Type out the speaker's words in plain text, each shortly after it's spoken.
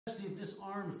Especially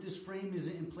if this frame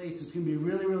isn't in place, it's going to be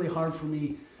really, really hard for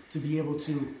me to be able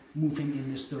to move him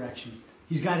in this direction.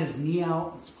 He's got his knee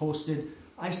out, it's posted.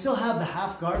 I still have the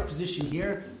half guard position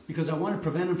here because I want to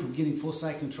prevent him from getting full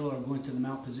side control or going to the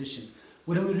mount position.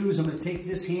 What I'm going to do is I'm going to take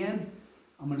this hand,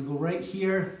 I'm going to go right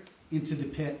here into the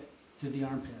pit, to the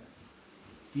armpit.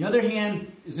 The other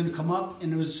hand is going to come up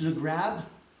and it's going to grab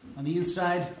on the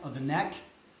inside of the neck.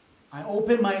 I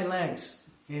open my legs.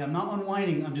 Okay, I'm not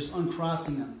unwinding, I'm just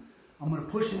uncrossing them. I'm going to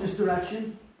push in this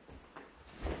direction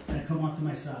and I come onto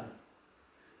my side.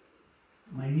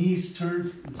 My knees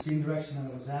turned in the same direction that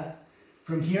I was at.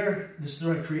 From here, this is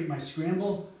where I create my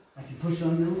scramble. I can push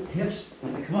on the hips,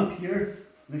 I come up here,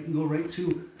 and I can go right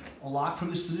to a lock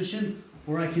from this position,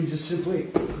 or I can just simply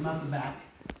come out the back,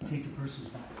 take the person's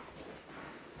back.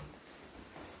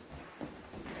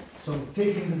 So I'm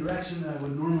taking the direction that I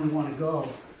would normally want to go,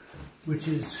 which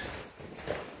is,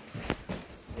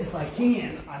 if I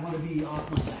can, I want to be off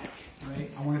my back,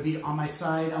 right? I want to be on my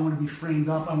side, I want to be framed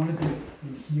up, I want to be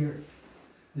in here.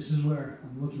 This is where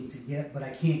I'm looking to get, but I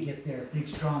can't get there. Big,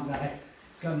 strong guy.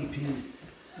 He's got me pinned.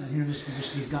 And here in this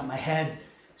position, he's got my head.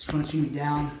 He's crunching me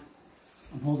down.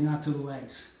 I'm holding on to the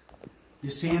legs.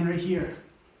 This hand right here,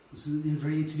 this is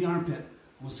right into the armpit.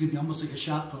 It's going to be almost like a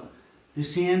shot put.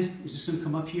 This hand is just going to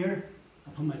come up here.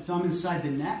 I put my thumb inside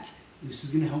the neck. And this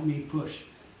is going to help me push.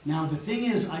 Now, the thing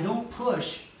is, I don't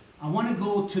push. I want to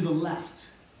go to the left.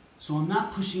 So I'm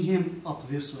not pushing him up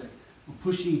this way. I'm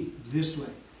pushing this way.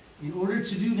 In order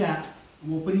to do that,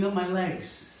 I'm opening up my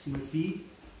legs. See my feet?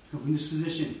 Come from this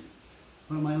position.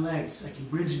 Put on my legs. I can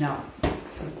bridge now.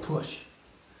 Push.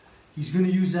 He's going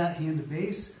to use that hand to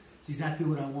base. It's exactly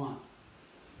what I want.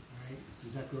 Alright? It's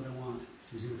exactly what I want.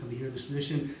 So he's going to come here in this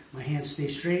position. My hands stay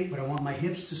straight, but I want my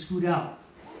hips to scoot out.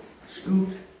 Scoot.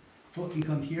 Foot can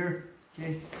come here.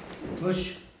 Okay?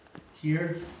 Push.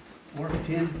 Here. Or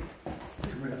pin.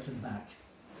 Come right up to the back.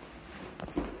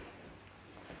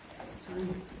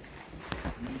 Time.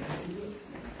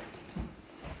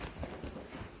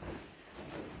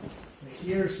 Right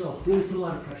here, so really put a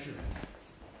lot of pressure.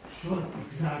 Shoulder,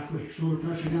 exactly. Shoulder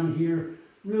pressure down here.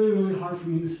 Really, really hard for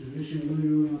me in this position. Really,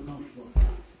 really uncomfortable.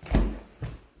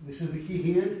 This is the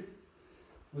key hand.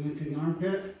 Going into the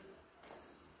armpit.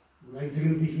 Legs are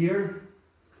going to be here.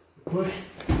 Push.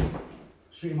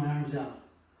 Straighten my arms out.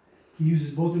 He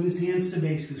uses both of his hands to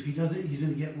base because if he doesn't, he's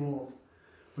going to get rolled.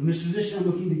 From this position, I'm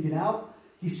looking to get out.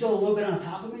 He's still a little bit on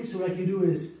top of me, so what I can do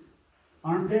is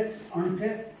armpit,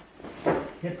 armpit,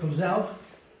 hip comes out.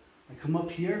 I come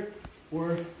up here,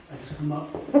 or I just come up